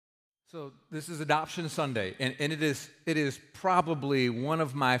So this is Adoption Sunday, and it is probably one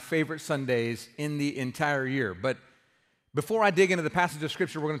of my favorite Sundays in the entire year. But before I dig into the passage of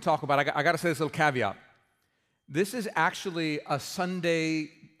Scripture we're going to talk about, I got to say this little caveat. This is actually a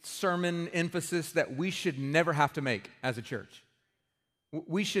Sunday sermon emphasis that we should never have to make as a church.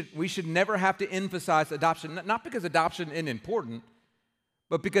 We should never have to emphasize adoption, not because adoption isn't important,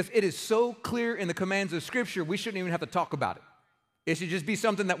 but because it is so clear in the commands of Scripture, we shouldn't even have to talk about it. It should just be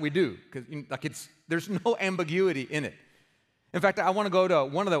something that we do, because there's no ambiguity in it. In fact, I want to go to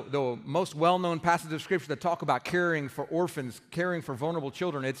one of the most well-known passages of Scripture that talk about caring for orphans, caring for vulnerable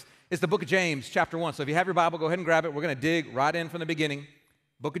children. It's the book of James, chapter 1. So if you have your Bible, go ahead and grab it. We're going to dig right in from the beginning.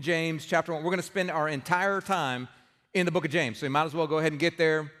 Book of James, chapter 1. We're going to spend our entire time in the book of James. So you might as well go ahead and get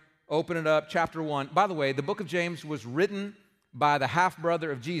there, open it up, chapter 1. By the way, the book of James was written by the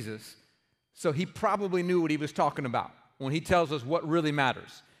half-brother of Jesus, so he probably knew what he was talking about when he tells us what really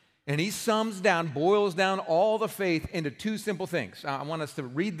matters. And he boils down all the faith into two simple things. I want us to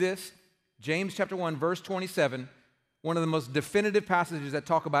read this, James chapter 1, verse 27, one of the most definitive passages that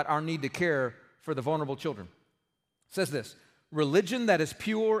talk about our need to care for the vulnerable children. It says this: religion that is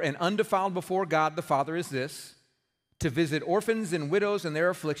pure and undefiled before God the Father is this, to visit orphans and widows in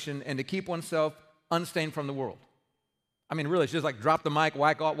their affliction and to keep oneself unstained from the world. I mean, really, it's just like drop the mic,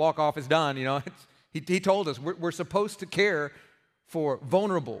 walk off, it's done, you know. He told us we're supposed to care for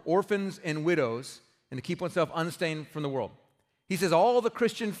vulnerable orphans and widows and to keep oneself unstained from the world. He says all the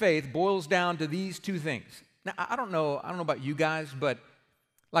Christian faith boils down to these two things. Now, I don't know about you guys, but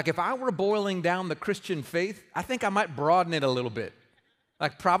like if I were boiling down the Christian faith, I think I might broaden it a little bit.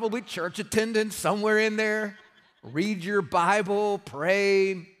 Like probably church attendance somewhere in there, read your Bible,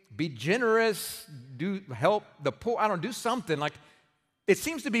 pray, be generous, help the poor, do something. Like it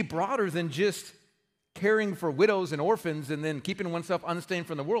seems to be broader than just caring for widows and orphans and then keeping oneself unstained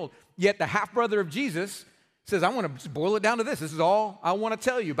from the world. Yet the half-brother of Jesus says, I want to just boil it down to this. This is all I want to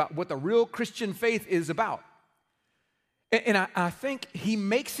tell you about what the real Christian faith is about. And I think he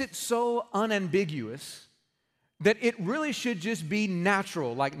makes it so unambiguous that it really should just be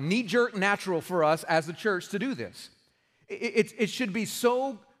natural, like knee-jerk natural for us as a church to do this. It should be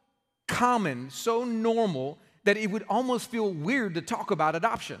so common, so normal, that it would almost feel weird to talk about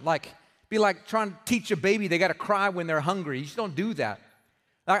adoption. Be like trying to teach a baby they got to cry when they're hungry. You just don't do that.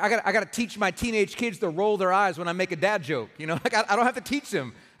 I got to teach my teenage kids to roll their eyes when I make a dad joke. You know, I don't have to teach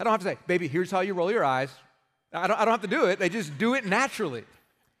them. I don't have to say, baby, here's how you roll your eyes. I don't have to do it. They just do it naturally.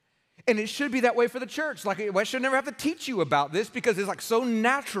 And it should be that way for the church. Like I should never have to teach you about this because it's like so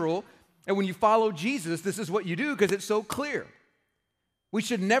natural. And when you follow Jesus, this is what you do because it's so clear. We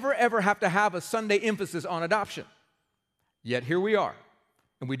should never, ever have to have a Sunday emphasis on adoption. Yet here we are.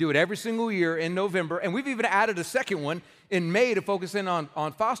 And we do it every single year in November. And we've even added a second one in May to focus in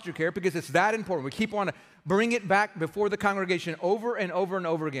on foster care because it's that important. We keep on to bring it back before the congregation over and over and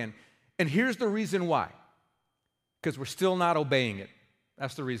over again. And here's the reason why. Because we're still not obeying it.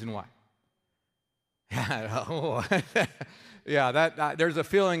 That's the reason why. Yeah, there's a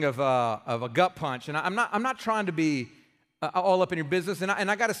feeling of a gut punch. And I'm not trying to be all up in your business. And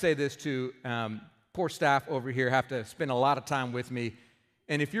I got to say this too. Poor staff over here have to spend a lot of time with me.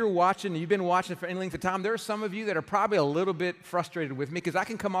 And if you're watching, you've been watching for any length of time, there are some of you that are probably a little bit frustrated with me because I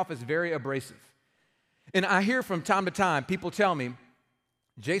can come off as very abrasive. And I hear from time to time people tell me,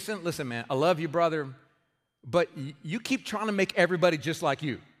 Jason, listen, man, I love you, brother, but you keep trying to make everybody just like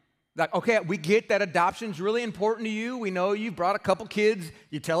you. Like, okay, we get that adoption's really important to you. We know you brought a couple kids.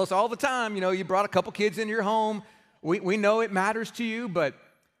 You tell us all the time, you brought a couple kids into your home. We know it matters to you, but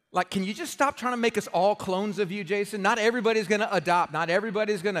like, can you just stop trying to make us all clones of you, Jason? Not everybody's going to adopt. Not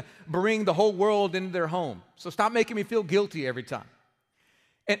everybody's going to bring the whole world into their home. So stop making me feel guilty every time.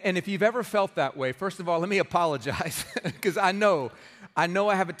 And if you've ever felt that way, first of all, let me apologize because I know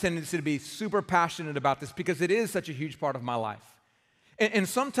I have a tendency to be super passionate about this because it is such a huge part of my life. And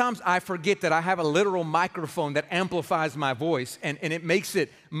sometimes I forget that I have a literal microphone that amplifies my voice and it makes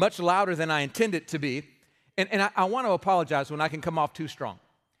it much louder than I intend it to be. And I want to apologize when I can come off too strong.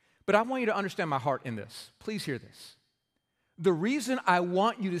 But I want you to understand my heart in this. Please hear this. The reason I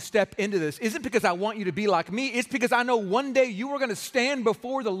want you to step into this isn't because I want you to be like me. It's because I know one day you are going to stand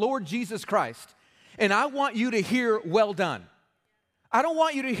before the Lord Jesus Christ. And I want you to hear, well done. I don't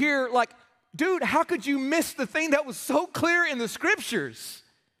want you to hear like, dude, how could you miss the thing that was so clear in the Scriptures?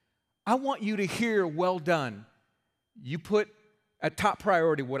 I want you to hear, well done. You put at top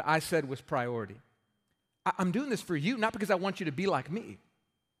priority what I said was priority. I'm doing this for you, not because I want you to be like me.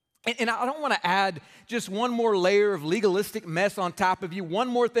 And I don't want to add just one more layer of legalistic mess on top of you, one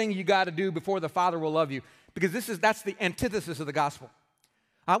more thing you got to do before the Father will love you, because that's the antithesis of the gospel.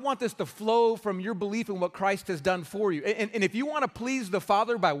 I want this to flow from your belief in what Christ has done for you. And if you want to please the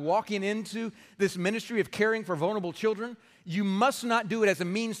Father by walking into this ministry of caring for vulnerable children, you must not do it as a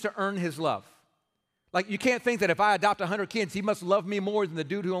means to earn his love. Like, you can't think that if I adopt 100 kids, he must love me more than the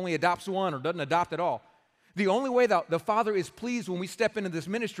dude who only adopts one or doesn't adopt at all. The only way that the Father is pleased when we step into this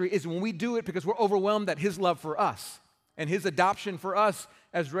ministry is when we do it because we're overwhelmed at his love for us and his adoption for us,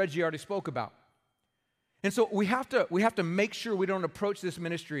 as Reggie already spoke about. And so we have to make sure we don't approach this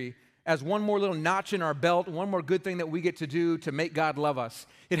ministry as one more little notch in our belt, one more good thing that we get to do to make God love us.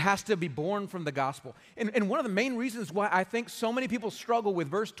 It has to be born from the gospel. And one of the main reasons why I think so many people struggle with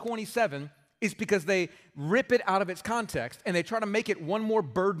verse 27 is because they rip it out of its context and they try to make it one more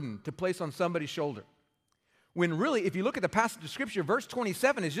burden to place on somebody's shoulder. When really, if you look at the passage of Scripture, verse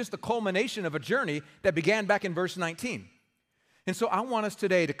 27 is just the culmination of a journey that began back in verse 19. And so I want us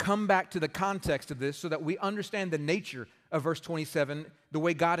today to come back to the context of this so that we understand the nature of verse 27 the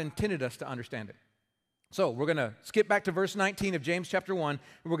way God intended us to understand it. So we're going to skip back to verse 19 of James chapter 1,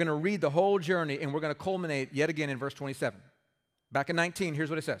 and we're going to read the whole journey, and we're going to culminate yet again in verse 27. Back in 19, here's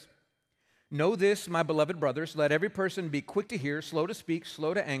what it says. Know this, my beloved brothers, let every person be quick to hear, slow to speak,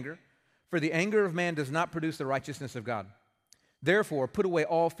 slow to anger, for the anger of man does not produce the righteousness of God. Therefore, put away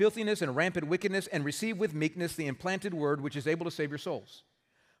all filthiness and rampant wickedness, and receive with meekness the implanted word which is able to save your souls.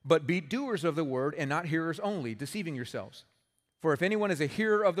 But be doers of the word and not hearers only, deceiving yourselves. For if anyone is a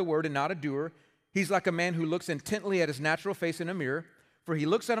hearer of the word and not a doer, he's like a man who looks intently at his natural face in a mirror, for he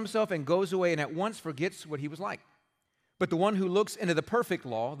looks at himself and goes away and at once forgets what he was like. But the one who looks into the perfect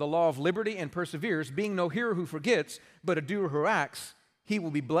law, the law of liberty, and perseveres, being no hearer who forgets, but a doer who acts, he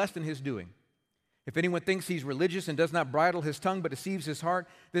will be blessed in his doing. If anyone thinks he's religious and does not bridle his tongue but deceives his heart,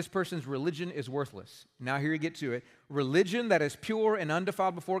 this person's religion is worthless. Now here you get to it. Religion that is pure and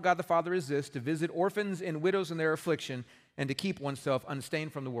undefiled before God the Father is this, to visit orphans and widows in their affliction and to keep oneself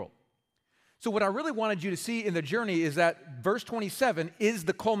unstained from the world. So what I really wanted you to see in the journey is that verse 27 is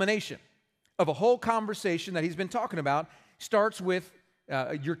the culmination of a whole conversation that he's been talking about. Starts with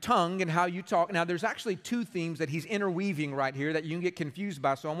your tongue and how you talk. Now there's actually two themes that he's interweaving right here that you can get confused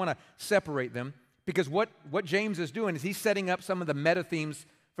by, so I want to separate them. Because what James is doing is he's setting up some of the meta themes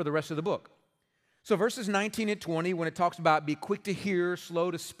for the rest of the book. So verses 19 and 20, when it talks about be quick to hear,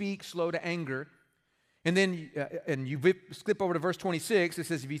 slow to speak, slow to anger. And then and you skip over to verse 26, it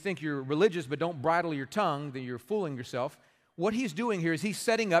says if you think you're religious but don't bridle your tongue, then you're fooling yourself. What he's doing here is he's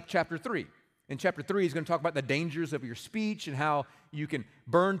setting up chapter 3. In chapter 3, he's going to talk about the dangers of your speech and how you can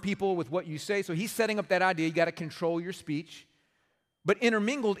burn people with what you say. So he's setting up that idea. You got to control your speech. But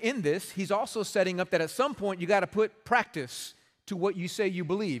intermingled in this, he's also setting up that at some point you got to put practice to what you say you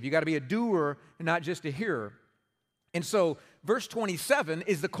believe. You got to be a doer and not just a hearer. And so verse 27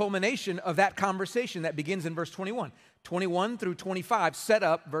 is the culmination of that conversation that begins in verse 21. 21 through 25 set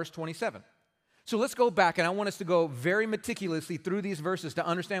up verse 27. So let's go back, and I want us to go very meticulously through these verses to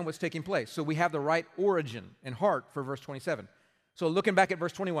understand what's taking place. So we have the right origin and heart for verse 27. So looking back at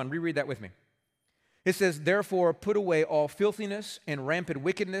verse 21, reread that with me. It says, therefore, put away all filthiness and rampant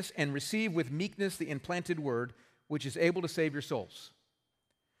wickedness and receive with meekness the implanted word, which is able to save your souls.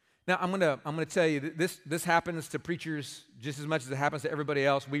 Now, I'm gonna tell you, this happens to preachers just as much as it happens to everybody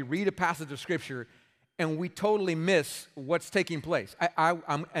else. We read a passage of Scripture, and we totally miss what's taking place.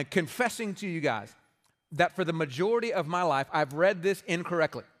 I'm confessing to you guys that for the majority of my life, I've read this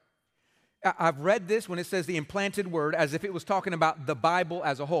incorrectly. I've read this when it says the implanted word as if it was talking about the Bible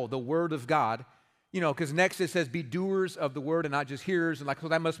as a whole, the Word of God. You know, because next it says, be doers of the word and not just hearers. And so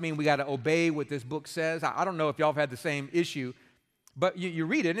that must mean we got to obey what this book says. I don't know if y'all have had the same issue, but you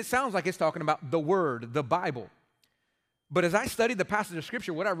read it and it sounds like it's talking about the word, the Bible. But as I studied the passage of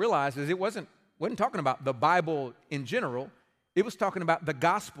Scripture, what I realized is it wasn't talking about the Bible in general. It was talking about the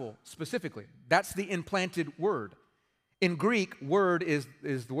gospel specifically. That's the implanted word. In Greek, word is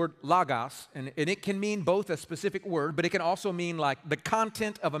the word logos, and it can mean both a specific word, but it can also mean like the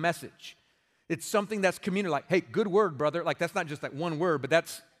content of a message. It's something that's communicated, like, hey, good word, brother. Like, that's not just like one word, but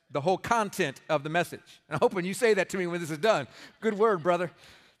that's the whole content of the message. And I'm hoping you say that to me when this is done. Good word, brother.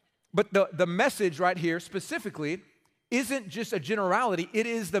 But the message right here specifically isn't just a generality. It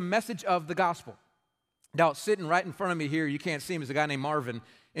is the message of the gospel. Now, sitting right in front of me here, you can't see him, is a guy named Marvin.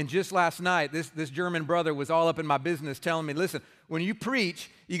 And just last night, this German brother was all up in my business telling me, listen, when you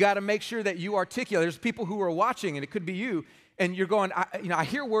preach, you got to make sure that you articulate. There's people who are watching, and it could be you, and you're going, I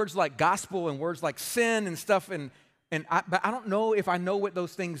hear words like gospel and words like sin and stuff, but I don't know if I know what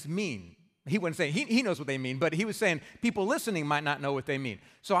those things mean. He wasn't saying he knows what they mean, but he was saying people listening might not know what they mean.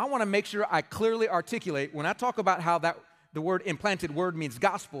 So I want to make sure I clearly articulate when I talk about how the word implanted word means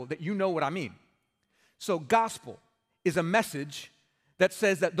gospel, that you know what I mean. So gospel is a message that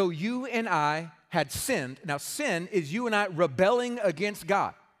says that though you and I had sinned, now sin is you and I rebelling against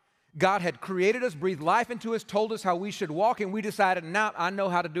God. God had created us, breathed life into us, told us how we should walk, and we decided, now I know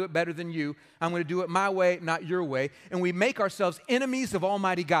how to do it better than you. I'm going to do it my way, not your way. And we make ourselves enemies of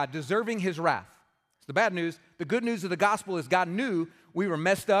Almighty God, deserving His wrath. It's the bad news. The good news of the gospel is God knew we were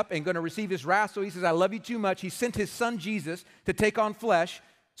messed up and going to receive His wrath, so He says, I love you too much. He sent His Son Jesus to take on flesh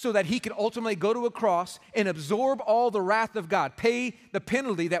so that He could ultimately go to a cross and absorb all the wrath of God, pay the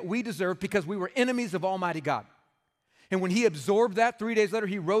penalty that we deserve because we were enemies of Almighty God. And when He absorbed that, 3 days later,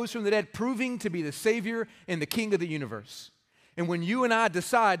 He rose from the dead, proving to be the Savior and the King of the universe. And when you and I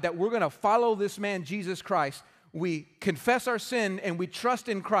decide that we're going to follow this man, Jesus Christ, we confess our sin and we trust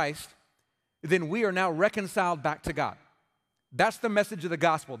in Christ, then we are now reconciled back to God. That's the message of the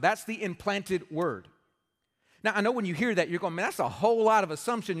gospel. That's the implanted word. Now, I know when you hear that, you're going, man, that's a whole lot of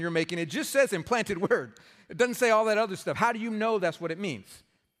assumption you're making. It just says implanted word. It doesn't say all that other stuff. How do you know that's what it means?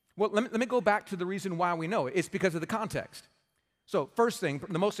 Well, let me go back to the reason why we know it. It's because of the context. So first thing,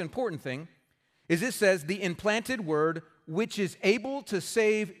 the most important thing, is it says the implanted word which is able to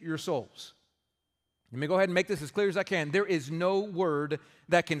save your souls. Let me go ahead and make this as clear as I can. There is no word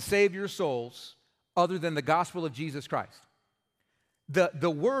that can save your souls other than the gospel of Jesus Christ.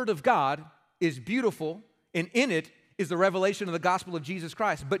 The word of God is beautiful, and in it is the revelation of the gospel of Jesus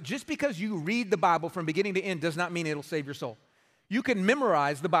Christ. But just because you read the Bible from beginning to end does not mean it'll save your soul. You can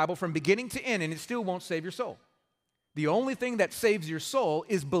memorize the Bible from beginning to end, and it still won't save your soul. The only thing that saves your soul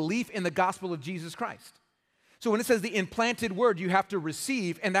is belief in the gospel of Jesus Christ. So when it says the implanted word, you have to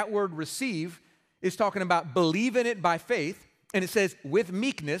receive, and that word receive is talking about believe in it by faith, and it says with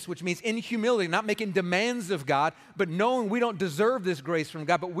meekness, which means in humility, not making demands of God, but knowing we don't deserve this grace from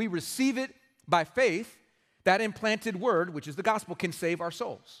God, but we receive it by faith. That implanted word, which is the gospel, can save our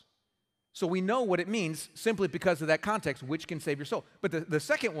souls. So we know what it means simply because of that context, which can save your soul. But the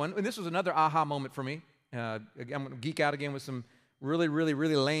second one, and this was another aha moment for me. I'm going to geek out again with some really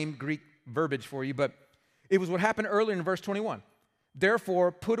lame Greek verbiage for you, but it was what happened earlier in verse 21.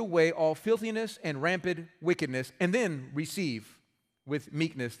 Therefore, put away all filthiness and rampant wickedness, and then receive with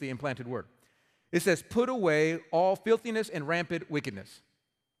meekness the implanted word. It says, put away all filthiness and rampant wickedness.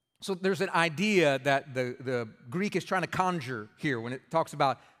 So there's an idea that the Greek is trying to conjure here when it talks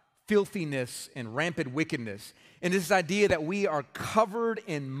about filthiness and rampant wickedness. And this idea that we are covered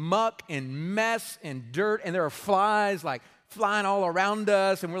in muck and mess and dirt, and there are flies like flying all around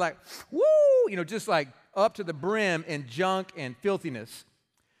us, and we're like, woo, just like up to the brim in junk and filthiness.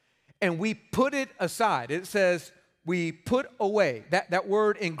 And we put it aside. It says we put away. That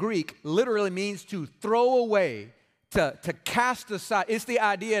word in Greek literally means to throw away, to cast aside. It's the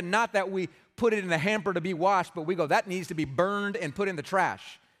idea not that we put it in a hamper to be washed, but we go, that needs to be burned and put in the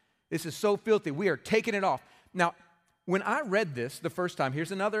trash. This is so filthy. We are taking it off. Now, when I read this the first time,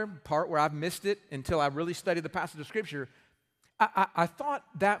 here's another part where I've missed it until I really studied the passage of Scripture. I thought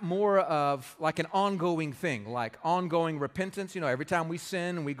that more of like an ongoing thing, like ongoing repentance. Every time we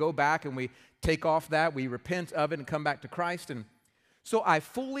sin and we go back and we take off that, we repent of it and come back to Christ. And so I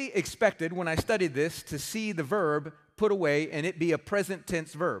fully expected when I studied this to see the verb put away and it be a present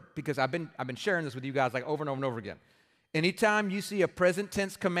tense verb, because I've been sharing this with you guys like over and over and over again. Anytime you see a present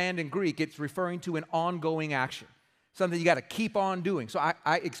tense command in Greek, it's referring to an ongoing action, something you got to keep on doing. So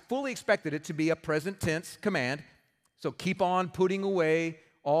I fully expected it to be a present tense command. So keep on putting away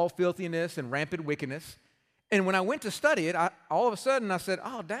all filthiness and rampant wickedness. And when I went to study it, all of a sudden I said,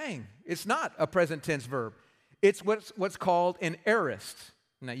 oh, dang, it's not a present tense verb. It's what's called an aorist.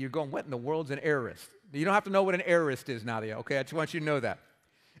 Now you're going, what in the world's an aorist? You don't have to know what an aorist is, Nadia, okay? I just want you to know that.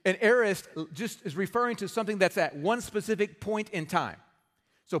 An aorist just is referring to something that's at one specific point in time.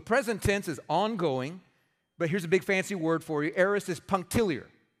 So present tense is ongoing, but here's a big fancy word for you. Aorist is punctiliar.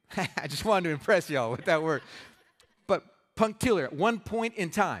 I just wanted to impress y'all with that word. But punctiliar, one point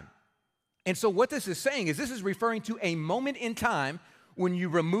in time. And so what this is saying is this is referring to a moment in time when you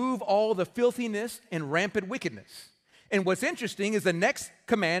remove all the filthiness and rampant wickedness. And what's interesting is the next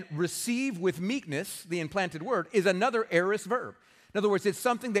command, receive with meekness, the implanted word, is another aorist verb. In other words, it's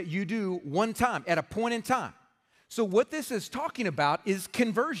something that you do one time, at a point in time. So what this is talking about is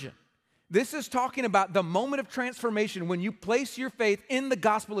conversion. This is talking about the moment of transformation when you place your faith in the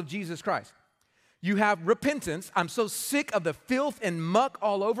gospel of Jesus Christ. You have repentance. I'm so sick of the filth and muck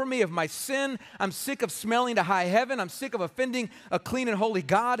all over me, of my sin. I'm sick of smelling to high heaven. I'm sick of offending a clean and holy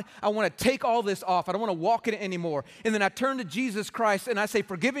God. I want to take all this off. I don't want to walk in it anymore. And then I turn to Jesus Christ and I say,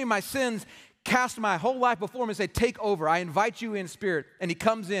 forgive me my sins. Cast my whole life before him and say, take over. I invite you in spirit. And he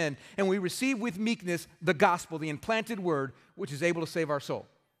comes in and we receive with meekness the gospel, the implanted word, which is able to save our soul.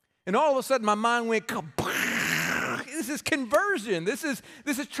 And all of a sudden my mind went, This is conversion. This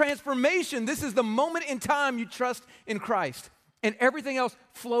is transformation. This is the moment in time you trust in Christ. And everything else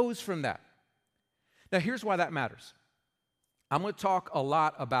flows from that. Now, here's why that matters. I'm going to talk a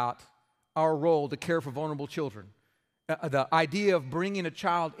lot about our role to care for vulnerable children, the idea of bringing a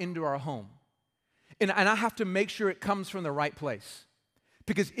child into our home. And I have to make sure it comes from the right place.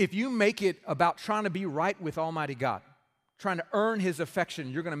 Because if you make it about trying to be right with Almighty God, trying to earn His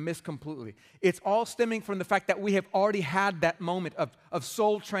affection, you're going to miss completely. It's all stemming from the fact that we have already had that moment of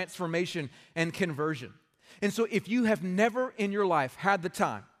soul transformation and conversion. And so if you have never in your life had the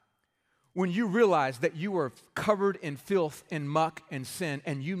time when you realized that you were covered in filth and muck and sin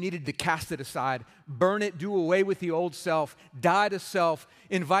and you needed to cast it aside, burn it, do away with the old self, die to self,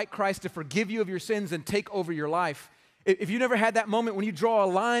 invite Christ to forgive you of your sins and take over your life. If you never had that moment when you draw a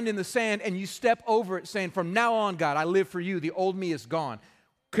line in the sand and you step over it saying, from now on, God, I live for you, the old me is gone.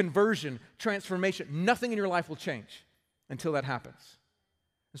 Conversion, transformation, nothing in your life will change until that happens.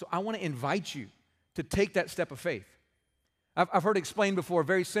 And so I want to invite you to take that step of faith. I've heard it explained before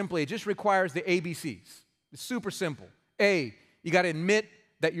very simply. It just requires the ABCs. It's super simple. A, you got to admit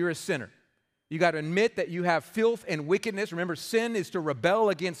that you're a sinner. You got to admit that you have filth and wickedness. Remember, sin is to rebel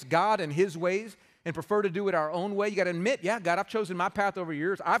against God and His ways and prefer to do it our own way. You got to admit, yeah, God, I've chosen my path over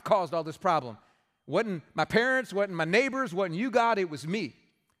yours. I've caused all this problem. Wasn't my parents, wasn't my neighbors, wasn't you, God, it was me.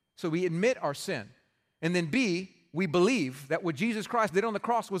 So we admit our sin. And then B, we believe that what Jesus Christ did on the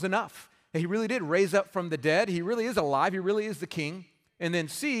cross was enough. He really did raise up from the dead. He really is alive. He really is the King. And then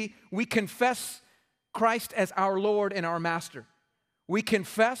C, we confess Christ as our Lord and our Master. We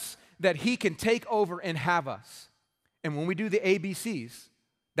confess that He can take over and have us. And when we do the ABCs,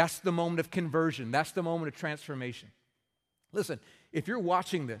 that's the moment of conversion. That's the moment of transformation. Listen, if you're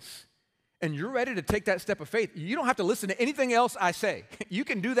watching this and you're ready to take that step of faith, you don't have to listen to anything else I say. You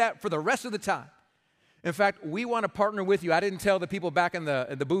can do that for the rest of the time. In fact, we want to partner with you. I didn't tell the people back in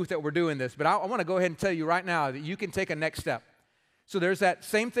the booth that we're doing this, but I want to go ahead and tell you right now that you can take a next step. So there's that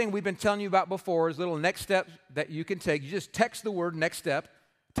same thing we've been telling you about before, is little next steps that you can take. You just text the word next step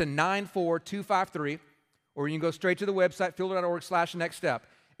to 94253, or you can go straight to the website, fielder.org/next step.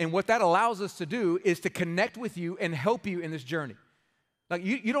 And what that allows us to do is to connect with you and help you in this journey. Like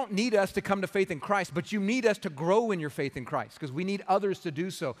you don't need us to come to faith in Christ, but you need us to grow in your faith in Christ because we need others to do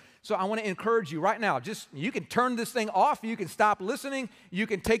so. So I want to encourage you right now, you can turn this thing off, you can stop listening, you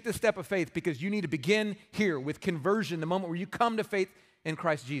can take the step of faith because you need to begin here with conversion, the moment where you come to faith in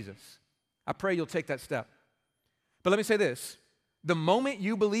Christ Jesus. I pray you'll take that step. But let me say this, the moment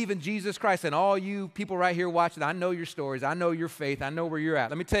you believe in Jesus Christ, and all you people right here watching, I know your stories, I know your faith, I know where you're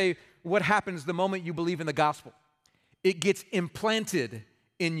at. Let me tell you what happens the moment you believe in the gospel. It gets implanted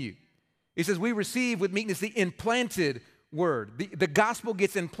in you. It says we receive with meekness the implanted word. The gospel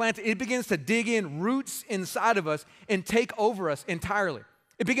gets implanted. It begins to dig in roots inside of us and take over us entirely.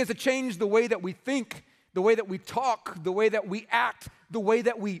 It begins to change the way that we think, the way that we talk, the way that we act, the way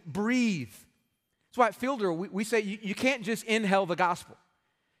that we breathe. That's why at Fielder we say you can't just inhale the gospel.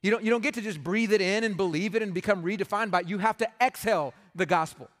 You don't get to just breathe it in and believe it and become redefined by it. You have to exhale the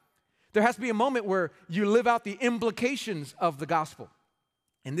gospel. There has to be a moment where you live out the implications of the gospel.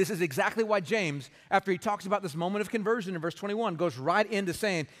 And this is exactly why James, after he talks about this moment of conversion in verse 21, goes right into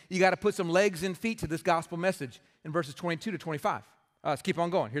saying, you got to put some legs and feet to this gospel message in verses 22 to 25. Let's keep on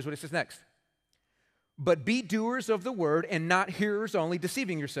going. Here's what it says next. But be doers of the word and not hearers only,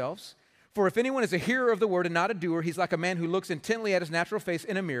 deceiving yourselves. For if anyone is a hearer of the word and not a doer, he's like a man who looks intently at his natural face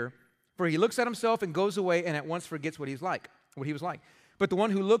in a mirror. For he looks at himself and goes away and at once forgets what he was like. But the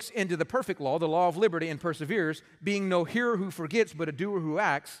one who looks into the perfect law, the law of liberty, and perseveres, being no hearer who forgets, but a doer who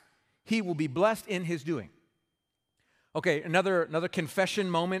acts, he will be blessed in his doing. Okay, another confession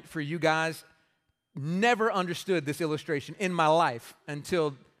moment for you guys. Never understood this illustration in my life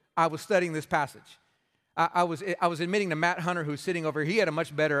until I was studying this passage. I was admitting to Matt Hunter, who's sitting over here, he had a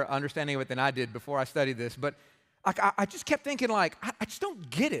much better understanding of it than I did before I studied this. But I just kept thinking, I just don't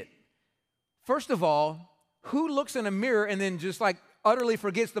get it. First of all, who looks in a mirror and then just utterly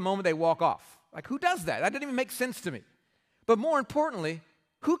forgets the moment they walk off? Who does that? That doesn't even make sense to me. But more importantly,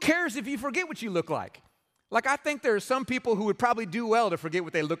 who cares if you forget what you look like? I think there are some people who would probably do well to forget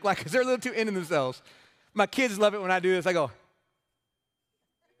what they look like because they're a little too into themselves. My kids love it when I do this. I go,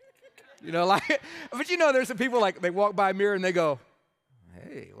 but there's some people they walk by a mirror and they go,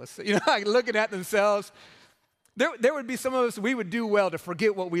 hey, what's, looking at themselves. There would be some of us, we would do well to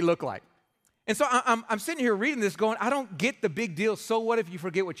forget what we look like. And so I'm sitting here reading this going, I don't get the big deal. So what if you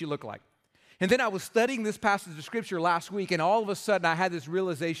forget what you look like? And then I was studying this passage of Scripture last week, and all of a sudden I had this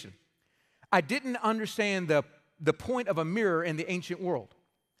realization. I didn't understand the point of a mirror in the ancient world.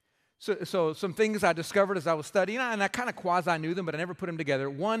 So some things I discovered as I was studying, and I kind of quasi knew them, but I never put them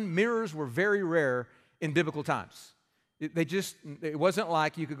together. One, mirrors were very rare in biblical times. It wasn't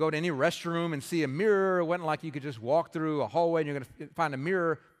like you could go to any restroom and see a mirror. It wasn't like you could just walk through a hallway and you're going to find a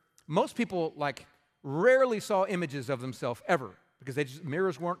mirror. Most people rarely saw images of themselves ever because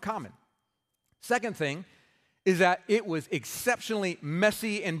mirrors weren't common. Second thing is that it was exceptionally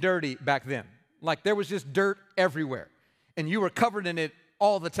messy and dirty back then. Like there was just dirt everywhere and you were covered in it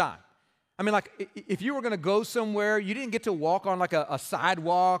all the time. I mean, if you were going to go somewhere, you didn't get to walk on a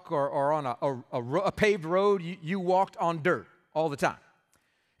sidewalk or on a paved road. You walked on dirt all the time.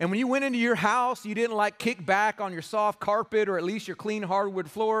 And when you went into your house, you didn't kick back on your soft carpet or at least your clean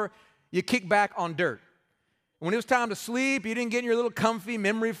hardwood floor. You kicked back on dirt. When it was time to sleep, you didn't get in your little comfy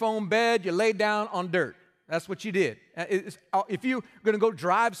memory foam bed. You laid down on dirt. That's what you did. If you were going to go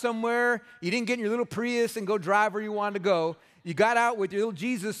drive somewhere, you didn't get in your little Prius and go drive where you wanted to go. You got out with your little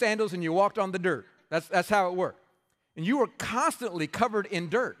Jesus sandals and you walked on the dirt. That's how it worked. And you were constantly covered in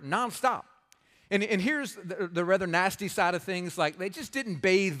dirt, nonstop. And here's the rather nasty side of things. They just didn't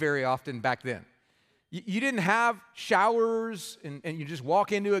bathe very often back then. You didn't have showers and you just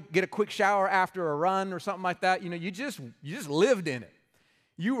walk into it, get a quick shower after a run or something like that. You just lived in it.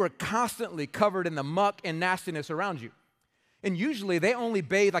 You were constantly covered in the muck and nastiness around you. And usually they only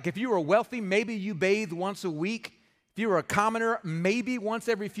bathed, if you were wealthy, maybe you bathed once a week. If you were a commoner, maybe once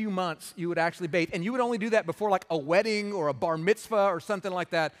every few months you would actually bathe. And you would only do that before a wedding or a bar mitzvah or something like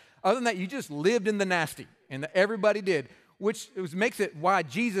that. Other than that, you just lived in the nasty. And everybody did, which makes it why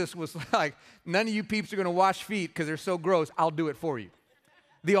Jesus was like, none of you peeps are going to wash feet because they're so gross. I'll do it for you.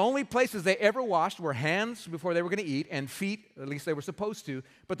 The only places they ever washed were hands before they were going to eat and feet, at least they were supposed to.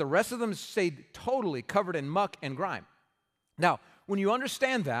 But the rest of them stayed totally covered in muck and grime. Now, when you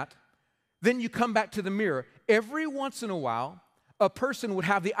understand that, then you come back to the mirror. Every once in a while, a person would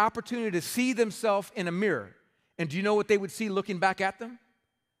have the opportunity to see themselves in a mirror. And do you know what they would see looking back at them?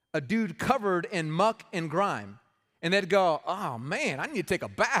 A dude covered in muck and grime. And they'd go, oh man, I need to take a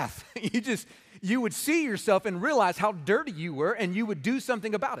bath. You would see yourself and realize how dirty you were, and you would do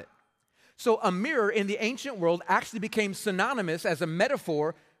something about it. So a mirror in the ancient world actually became synonymous as a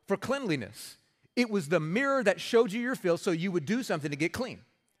metaphor for cleanliness. It was the mirror that showed you your filth, so you would do something to get clean.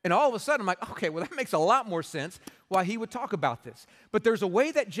 And all of a sudden, I'm like, okay, well, that makes a lot more sense why he would talk about this. But there's a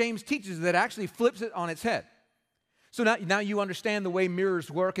way that James teaches that actually flips it on its head. So now you understand the way mirrors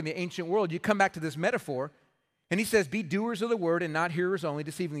work in the ancient world. You come back to this metaphor, and he says, be doers of the word and not hearers only,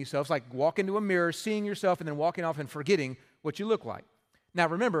 deceiving yourselves. Like walk into a mirror, seeing yourself, and then walking off and forgetting what you look like. Now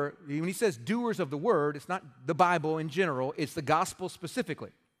remember, when he says doers of the word, it's not the Bible in general, it's the gospel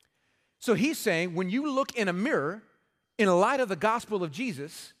specifically. So he's saying when you look in a mirror, in light of the gospel of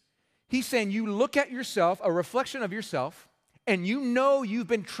Jesus, he's saying you look at yourself, a reflection of yourself, and you know you've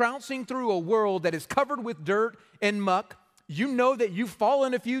been trouncing through a world that is covered with dirt and muck. You know that you've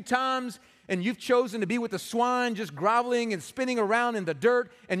fallen a few times and you've chosen to be with the swine just groveling and spinning around in the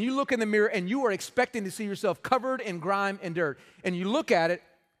dirt, and you look in the mirror and you are expecting to see yourself covered in grime and dirt. And you look at it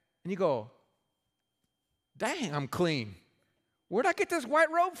and you go, dang, I'm clean. Where'd I get this white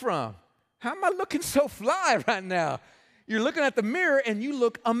robe from? How am I looking so fly right now? You're looking at the mirror and you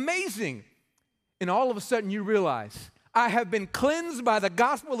look amazing. And all of a sudden you realize, I have been cleansed by the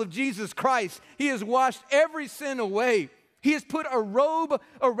gospel of Jesus Christ. He has washed every sin away. He has put a robe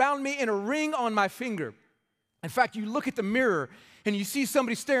around me and a ring on my finger. In fact, you look at the mirror and you see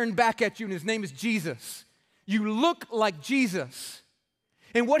somebody staring back at you, and his name is Jesus. You look like Jesus.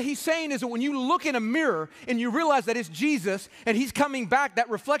 And what he's saying is that when you look in a mirror and you realize that it's Jesus and he's coming back, that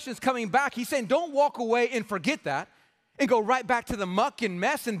reflection is coming back, he's saying don't walk away and forget that and go right back to the muck and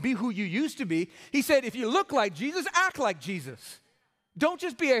mess and be who you used to be. He said if you look like Jesus, act like Jesus. Don't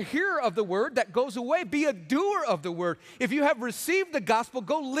just be a hearer of the word that goes away. Be a doer of the word. If you have received the gospel,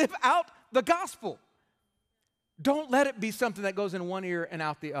 go live out the gospel. Don't let it be something that goes in one ear and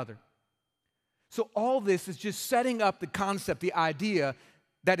out the other. So all this is just setting up the concept, the idea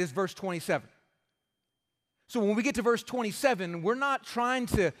that is verse 27. So when we get to verse 27, we're not trying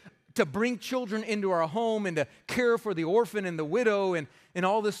to bring children into our home and to care for the orphan and the widow and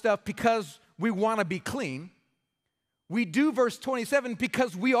all this stuff because we want to be clean. We do verse 27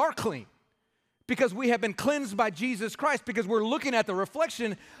 because we are clean, because we have been cleansed by Jesus Christ, because we're looking at the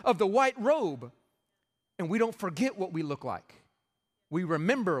reflection of the white robe, and we don't forget what we look like. We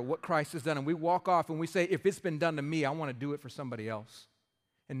remember what Christ has done, and we walk off and we say, if it's been done to me, I want to do it for somebody else.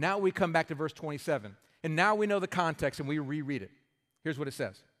 And now we come back to verse 27, and now we know the context, and we reread it. Here's what it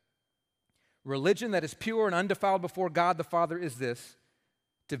says. Religion that is pure and undefiled before God the Father is this,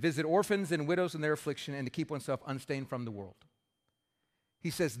 to visit orphans and widows in their affliction and to keep oneself unstained from the world. He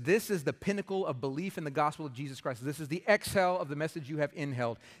says, this is the pinnacle of belief in the gospel of Jesus Christ. This is the exhale of the message you have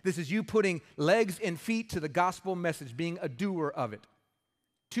inhaled. This is you putting legs and feet to the gospel message, being a doer of it.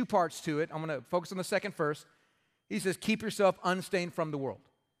 2 parts to it. I'm going to focus on the second first. He says, keep yourself unstained from the world.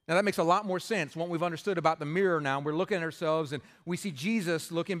 Now, that makes a lot more sense when we've understood about the mirror now. We're looking at ourselves, and we see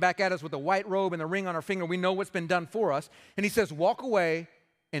Jesus looking back at us with a white robe and the ring on our finger. We know what's been done for us. And he says, walk away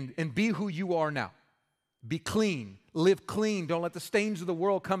and be who you are now. Be clean. Live clean. Don't let the stains of the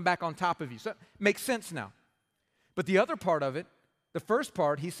world come back on top of you. So it makes sense now. But the other part of it, the first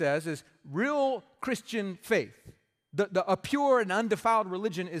part, he says, is real Christian faith. A pure and undefiled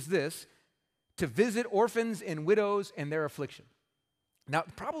religion is this, to visit orphans and widows in their affliction. Now,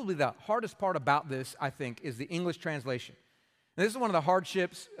 probably the hardest part about this, I think, is the English translation. And this is one of the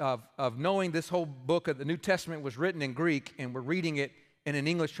hardships of knowing this whole book of the New Testament was written in Greek, and we're reading it in an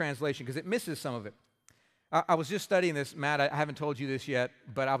English translation, because it misses some of it. I was just studying this, Matt, I haven't told you this yet,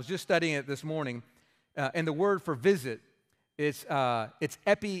 but I was just studying it this morning, and the word for visit, it's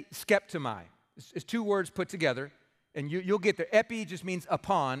episkeptomai. It's 2 words put together, and you'll get there. Epi just means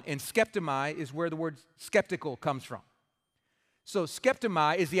upon, and skeptomai is where the word skeptical comes from. So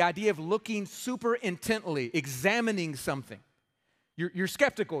skeptomai is the idea of looking super intently, examining something. You're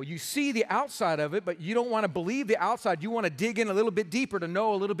skeptical. You see the outside of it, but you don't want to believe the outside. You want to dig in a little bit deeper to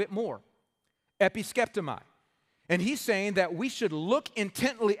know a little bit more. Episkeptomai. And he's saying that we should look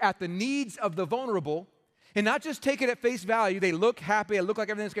intently at the needs of the vulnerable and not just take it at face value. They look happy. I look like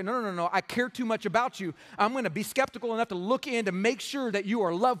everything's good. No. I care too much about you. I'm going to be skeptical enough to look in to make sure that you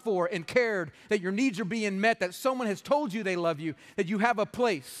are loved for and cared, that your needs are being met, that someone has told you they love you, that you have a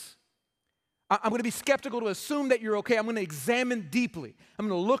place. I'm going to be skeptical to assume that you're okay. I'm going to examine deeply. I'm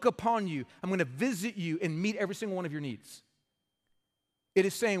going to look upon you. I'm going to visit you and meet every single one of your needs. It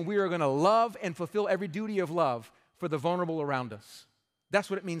is saying we are going to love and fulfill every duty of love for the vulnerable around us. That's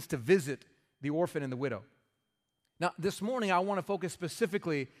what it means to visit the orphan and the widow. Now, this morning, I want to focus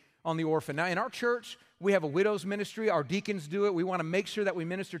specifically on the orphan. Now, in our church, we have a widow's ministry. Our deacons do it. We want to make sure that we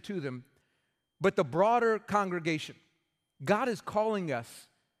minister to them. But the broader congregation, God is calling us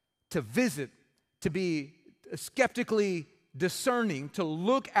to visit, to be skeptically discerning, to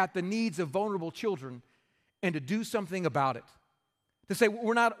look at the needs of vulnerable children and to do something about it. To say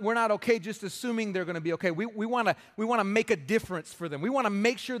we're not okay just assuming they're going to be okay. We want to make a difference for them. We want to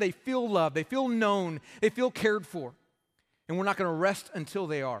make sure they feel loved, they feel known, they feel cared for. And we're not going to rest until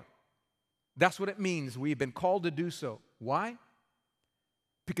they are. That's what it means. We've been called to do so. Why?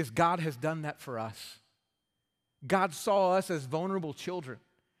 Because God has done that for us. God saw us as vulnerable children.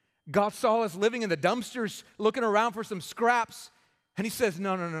 God saw us living in the dumpsters, looking around for some scraps. And he says,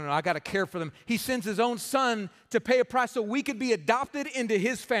 no, I got to care for them. He sends his own son to pay a price so we could be adopted into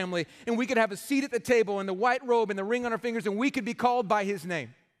his family and we could have a seat at the table and the white robe and the ring on our fingers and we could be called by his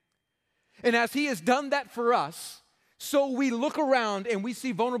name. And as he has done that for us, so we look around and we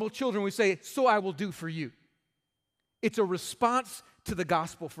see vulnerable children, we say, so I will do for you. It's a response to the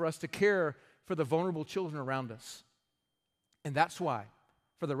gospel for us to care for the vulnerable children around us. And that's why,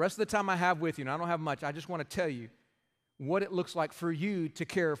 for the rest of the time I have with you, and I don't have much, I just want to tell you what it looks like for you to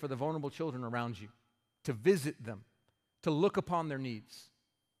care for the vulnerable children around you, to visit them, to look upon their needs.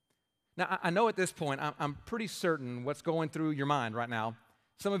 Now, I know at this point, I'm pretty certain what's going through your mind right now.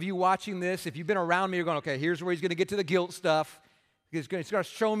 Some of you watching this, if you've been around me, you're going, okay, here's where he's going to get to the guilt stuff. He's going to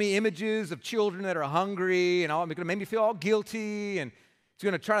show me images of children that are hungry, and it's going to make me feel all guilty, and he's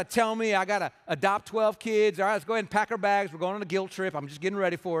going to try to tell me I got to adopt 12 kids. All right, let's go ahead and pack our bags. We're going on a guilt trip. I'm just getting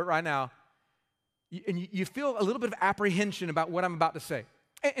ready for it right now. And you feel a little bit of apprehension about what I'm about to say.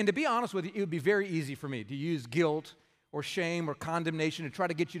 And to be honest with you, it would be very easy for me to use guilt or shame or condemnation to try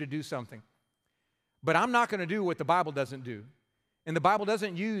to get you to do something. But I'm not going to do what the Bible doesn't do. And the Bible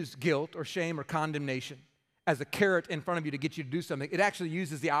doesn't use guilt or shame or condemnation as a carrot in front of you to get you to do something. It actually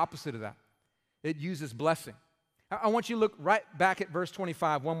uses the opposite of that. It uses blessing. I want you to look right back at verse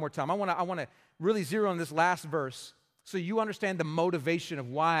 25 one more time. I want to really zero on this last verse so you understand the motivation of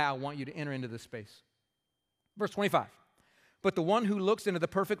why I want you to enter into this space. Verse 25. But the one who looks into the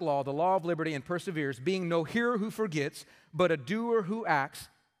perfect law, the law of liberty, and perseveres, being no hearer who forgets, but a doer who acts,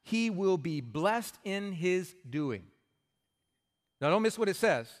 he will be blessed in his doing. Now don't miss what it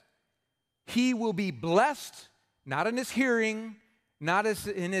says. He will be blessed, not in his hearing, not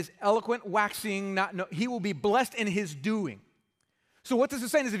in his eloquent waxing, he will be blessed in his doing. So what this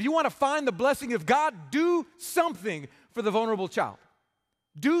is saying is if you want to find the blessing of God, do something for the vulnerable child.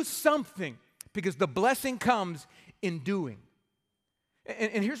 Do something, because the blessing comes in doing.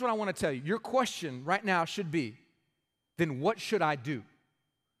 And here's what I want to tell you. Your question right now should be, then what should I do?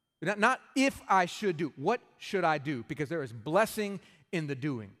 Not if I should do, what should I do? Because there is blessing in the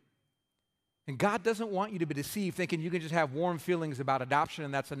doing. And God doesn't want you to be deceived thinking you can just have warm feelings about adoption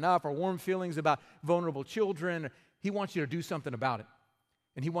and that's enough, or warm feelings about vulnerable children. He wants you to do something about it.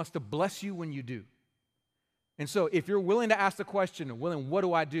 And He wants to bless you when you do. And so if you're willing to ask the question, what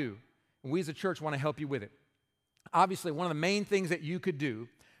do I do? And we as a church want to help you with it. Obviously, one of the main things that you could do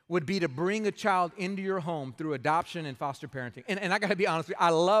would be to bring a child into your home through adoption and foster parenting. And I got to be honest with you, I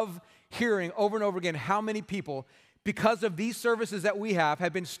love hearing over and over again how many people, because of these services that we have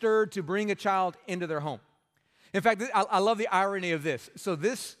been stirred to bring a child into their home. In fact, I love the irony of this. So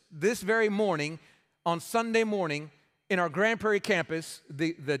this very morning, on Sunday morning, in our Grand Prairie campus,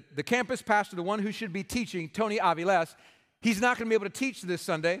 the campus pastor, the one who should be teaching, Tony Aviles, he's not going to be able to teach this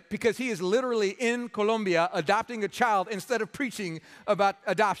Sunday because he is literally in Colombia adopting a child instead of preaching about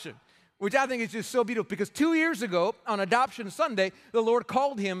adoption, which I think is just so beautiful, because 2 years ago on Adoption Sunday, the Lord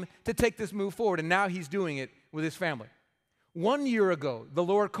called him to take this move forward, and now he's doing it with his family. 1 year ago, the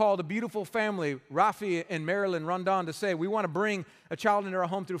Lord called a beautiful family, Rafi and Marilyn Rondon, to say, we want to bring a child into our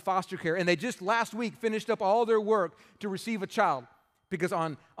home through foster care. And they just last week finished up all their work to receive a child, because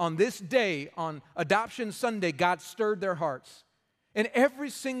on this day, on Adoption Sunday, God stirred their hearts. And every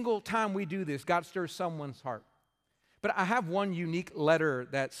single time we do this, God stirs someone's heart. But I have one unique letter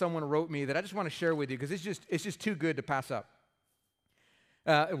that someone wrote me that I just want to share with you, because it's just too good to pass up.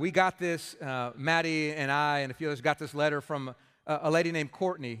 We got this, Maddie and I and a few others got this letter from a lady named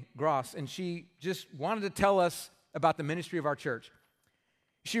Courtney Gross, and she just wanted to tell us about the ministry of our church.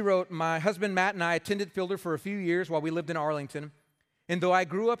 She wrote, my husband Matt and I attended Fielder for a few years while we lived in Arlington, and though I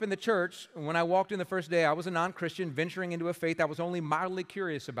grew up in the church, when I walked in the first day, I was a non-Christian venturing into a faith I was only mildly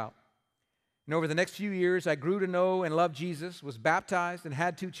curious about. And over the next few years, I grew to know and love Jesus, was baptized, and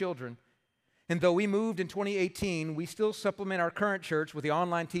had 2 children. And though we moved in 2018, we still supplement our current church with the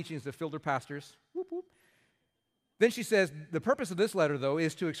online teachings of Fielder pastors. Whoop, whoop. Then she says, the purpose of this letter, though,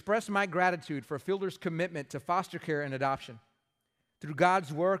 is to express my gratitude for Fielder's commitment to foster care and adoption. Through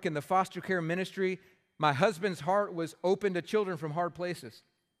God's work in the foster care ministry, my husband's heart was open to children from hard places.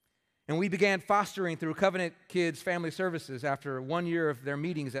 And we began fostering through Covenant Kids Family Services after 1 year of their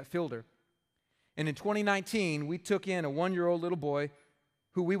meetings at Fielder. And in 2019, we took in a 1-year-old little boy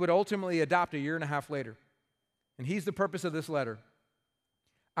who we would ultimately adopt a year and a half later. And he's the purpose of this letter.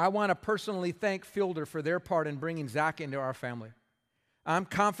 I want to personally thank Fielder for their part in bringing Zach into our family. I'm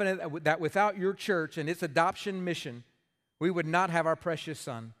confident that without your church and its adoption mission, we would not have our precious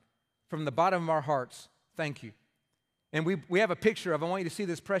son. From the bottom of our hearts, thank you. And we have a picture of, I want you to see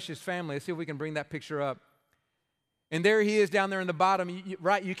this precious family. Let's see if we can bring that picture up. And there he is down there in the bottom.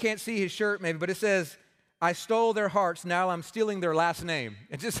 You can't see his shirt maybe, but it says, I stole their hearts, now I'm stealing their last name.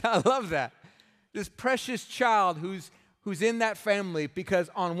 I love that. This precious child who's in that family, because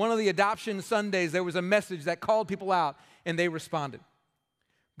on one of the Adoption Sundays, there was a message that called people out, and they responded.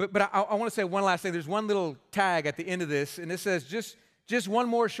 But I want to say one last thing. There's one little tag at the end of this, and it says, just one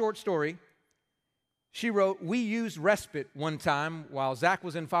more short story. She wrote, we used respite one time while Zach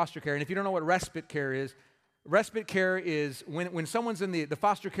was in foster care. And if you don't know what respite care is when someone's in the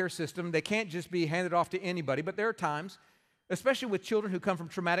foster care system, they can't just be handed off to anybody. But there are times, especially with children who come from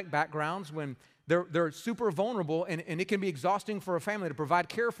traumatic backgrounds, when they're super vulnerable, and it can be exhausting for a family to provide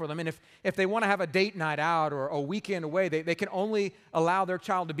care for them. And if they want to have a date night out or a weekend away, they can only allow their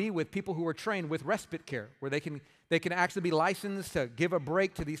child to be with people who are trained with respite care, where they can actually be licensed to give a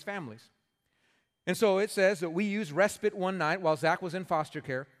break to these families. And so it says that we used respite one night while Zach was in foster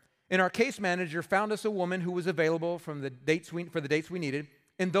care. And our case manager found us a woman who was available for the dates we needed.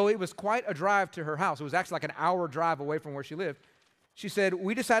 And though it was quite a drive to her house, it was actually like an hour drive away from where she lived, she said,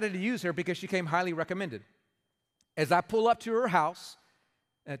 we decided to use her because she came highly recommended. As I pull up to her house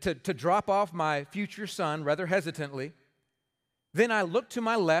to drop off my future son rather hesitantly, then I looked to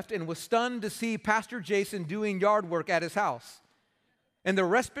my left and was stunned to see Pastor Jason doing yard work at his house. And the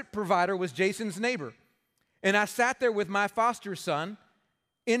respite provider was Jason's neighbor. And I sat there with my foster son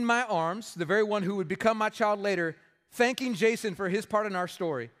in my arms, the very one who would become my child later, thanking Jason for his part in our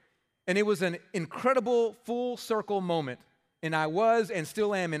story. And it was an incredible full circle moment. And I was and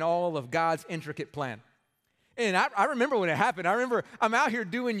still am in all of God's intricate plan. And I remember when it happened. I remember I'm out here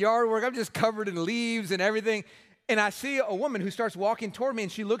doing yard work. I'm just covered in leaves and everything. And I see a woman who starts walking toward me,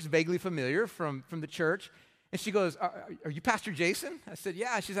 and she looks vaguely familiar from the church. And she goes, are you Pastor Jason? I said,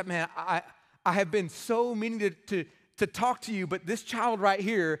 yeah. She's like, man, I have been so meaning to talk to you, but this child right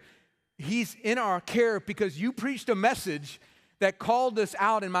here, he's in our care because you preached a message that called us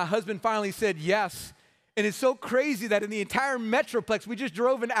out, and my husband finally said yes. And it's so crazy that in the entire Metroplex, we just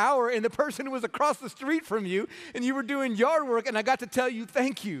drove an hour, and the person was across the street from you, and you were doing yard work, and I got to tell you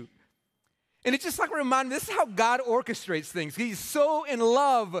thank you. And it's just like a reminder, this is how God orchestrates things. He's so in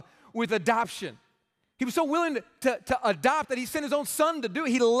love with adoption. He was so willing to adopt that he sent his own son to do it.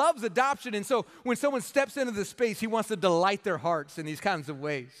 He loves adoption. And so when someone steps into the space, he wants to delight their hearts in these kinds of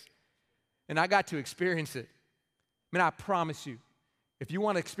ways. And I got to experience it. I mean, I promise you, if you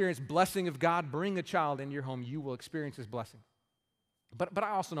want to experience blessing of God, bring a child into your home, you will experience his blessing. But I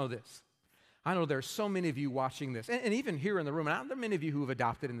also know this. I know there are so many of you watching this, and even here in the room, and there are many of you who have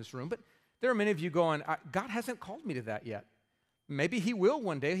adopted in this room, but there are many of you going, God hasn't called me to that yet. Maybe he will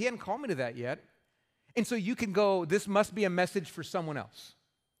one day. He hasn't called me to that yet. And so you can go, this must be a message for someone else.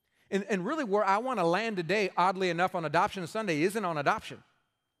 And really where I want to land today, oddly enough, on Adoption Sunday, isn't on adoption.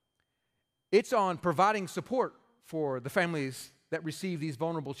 It's on providing support for the families that receive these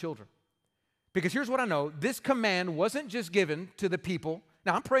vulnerable children. Because here's what I know. This command wasn't just given to the people.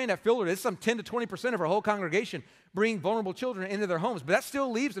 Now, I'm praying at Fillard, it's some 10 to 20% of our whole congregation bring vulnerable children into their homes, but that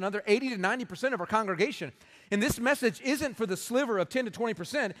still leaves another 80 to 90% of our congregation. And this message isn't for the sliver of 10 to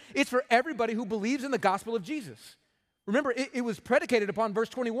 20%. It's for everybody who believes in the gospel of Jesus. Remember, it was predicated upon verse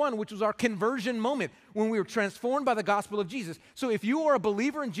 21, which was our conversion moment when we were transformed by the gospel of Jesus. So if you are a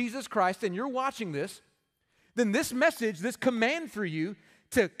believer in Jesus Christ and you're watching this, then this message, this command for you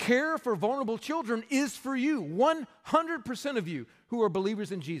to care for vulnerable children is for you, 100% of you who are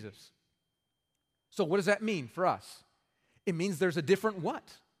believers in Jesus. So what does that mean for us? It means there's a different what.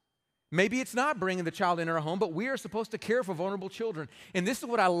 Maybe it's not bringing the child into our home, but we are supposed to care for vulnerable children. And this is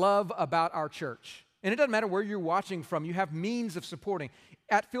what I love about our church. And it doesn't matter where you're watching from, you have means of supporting.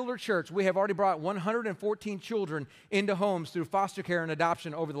 At Fielder Church, we have already brought 114 children into homes through foster care and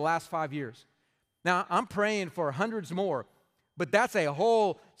adoption over the last 5 years. Now, I'm praying for hundreds more, but that's a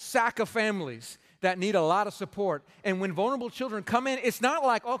whole sack of families that need a lot of support. And when vulnerable children come in, it's not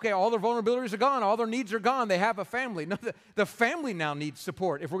like, okay, all their vulnerabilities are gone, all their needs are gone, they have a family. No, the family now needs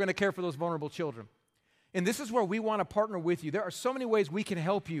support if we're going to care for those vulnerable children. And this is where we want to partner with you. There are so many ways we can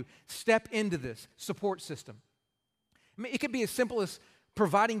help you step into this support system. I mean, it could be as simple as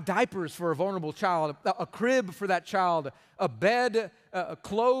providing diapers for a vulnerable child, a crib for that child, a bed,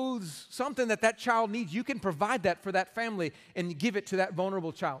 clothes, something that child needs. You can provide that for that family and give it to that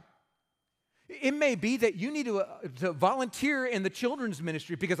vulnerable child. It may be that you need to volunteer in the children's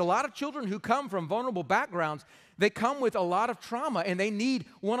ministry because a lot of children who come from vulnerable backgrounds, they come with a lot of trauma and they need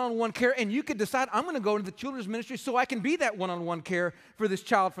one-on-one care. And you could decide, I'm going to go into the children's ministry so I can be that one-on-one care for this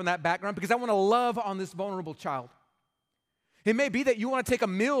child from that background because I want to love on this vulnerable child. It may be that you want to take a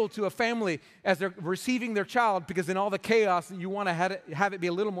meal to a family as they're receiving their child because in all the chaos, you want to have it be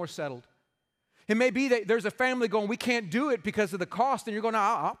a little more settled. It may be that there's a family going, we can't do it because of the cost, and you're going,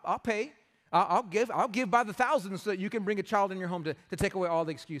 I'll pay. I'll give by the thousands so that you can bring a child in your home to take away all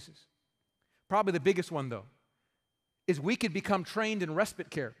the excuses. Probably the biggest one, though, is we could become trained in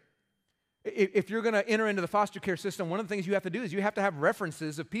respite care. If you're going to enter into the foster care system, one of the things you have to do is you have to have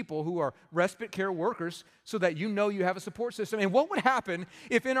references of people who are respite care workers so that you know you have a support system. And what would happen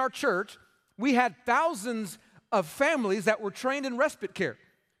if in our church we had thousands of families that were trained in respite care?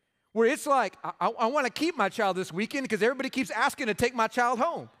 Where it's like, I want to keep my child this weekend because everybody keeps asking to take my child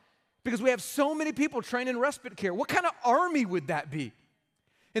home. Because we have so many people trained in respite care. What kind of army would that be?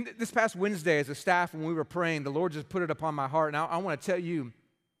 And this past Wednesday as a staff when we were praying, the Lord just put it upon my heart. And I want to tell you,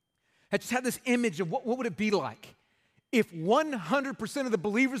 I just had this image of what would it be like if 100% of the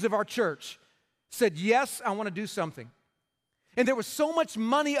believers of our church said, yes, I want to do something. And there was so much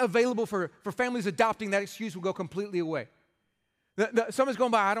money available for families adopting, that excuse would go completely away. Someone's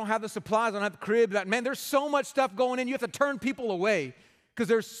going by, I don't have the supplies, I don't have the crib. Man, there's so much stuff going in, you have to turn people away because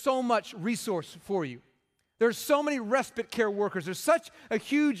there's so much resource for you. There's so many respite care workers. There's such a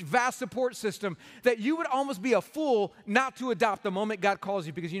huge, vast support system that you would almost be a fool not to adopt the moment God calls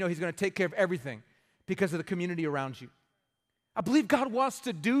you because you know He's going to take care of everything because of the community around you. I believe God wants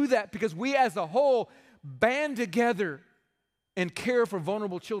to do that because we as a whole band together and care for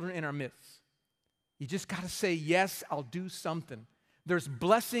vulnerable children in our midst. You just got to say, yes, I'll do something. There's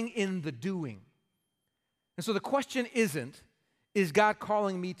blessing in the doing. And so the question isn't, is God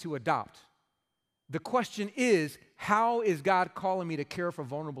calling me to adopt? The question is, how is God calling me to care for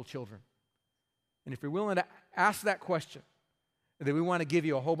vulnerable children? And if you're willing to ask that question, then we want to give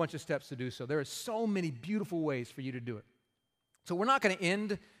you a whole bunch of steps to do so. There are so many beautiful ways for you to do it. So we're not going to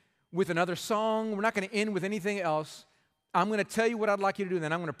end with another song. We're not going to end with anything else. I'm going to tell you what I'd like you to do, and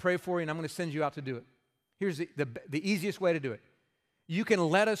then I'm going to pray for you, and I'm going to send you out to do it. Here's the easiest way to do it. You can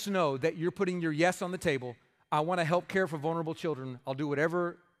let us know that you're putting your yes on the table. I want to help care for vulnerable children. I'll do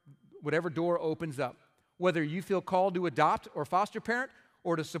whatever door opens up. Whether you feel called to adopt or foster parent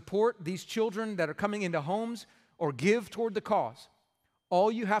or to support these children that are coming into homes or give toward the cause,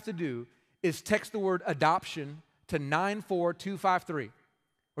 all you have to do is text the word adoption to 94253.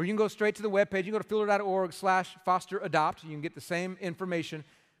 Or you can go straight to the webpage. You can go to fuller.org/fosteradopt. You can get the same information.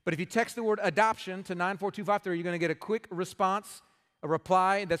 But if you text the word adoption to 94253, you're going to get a quick response, a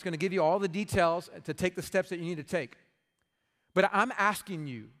reply that's going to give you all the details to take the steps that you need to take. But I'm asking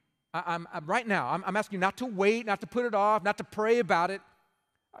you, right now, I'm asking you not to wait, not to put it off, not to pray about it.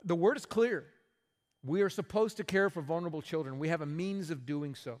 The word is clear. We are supposed to care for vulnerable children. We have a means of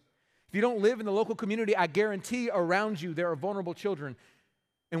doing so. If you don't live in the local community, I guarantee around you there are vulnerable children.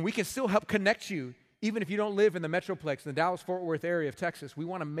 And we can still help connect you, even if you don't live in the Metroplex, in the Dallas-Fort Worth area of Texas. We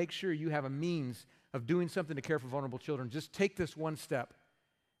want to make sure you have a means of doing something to care for vulnerable children. Just take this one step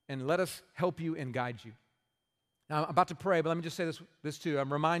and let us help you and guide you. Now, I'm about to pray, but let me just say this too. I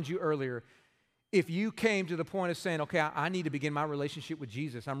remind you earlier, if you came to the point of saying, okay, I need to begin my relationship with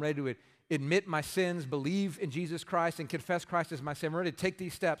Jesus. I'm ready to admit my sins, believe in Jesus Christ, and confess Christ as my Savior. I'm ready to take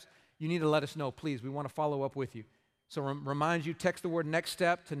these steps. You need to let us know, please. We want to follow up with you. So remind you, text the word next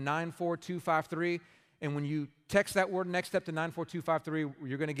step to 94253. And when you text that word next step to 94253,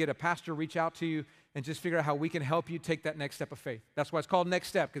 you're going to get a pastor reach out to you and just figure out how we can help you take that next step of faith. That's why it's called next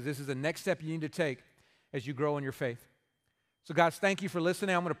step, because this is the next step you need to take as you grow in your faith. So guys, thank you for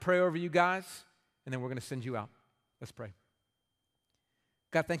listening. I'm going to pray over you guys, and then we're going to send you out. Let's pray.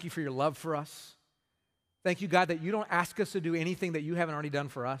 God, thank you for your love for us. Thank you, God, that you don't ask us to do anything that you haven't already done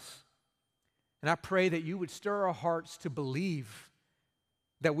for us. And I pray that you would stir our hearts to believe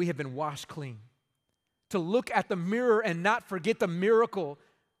that we have been washed clean, to look at the mirror and not forget the miracle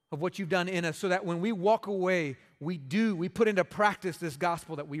of what you've done in us, so that when we walk away, we put into practice this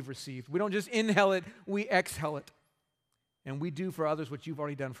gospel that we've received. We don't just inhale it, we exhale it. And we do for others what you've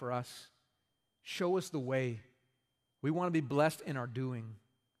already done for us. Show us the way. We want to be blessed in our doing.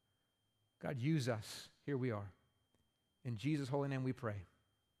 God, use us. Here we are. In Jesus' holy name we pray.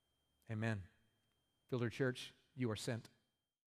 Amen. Fielder Church, you are sent.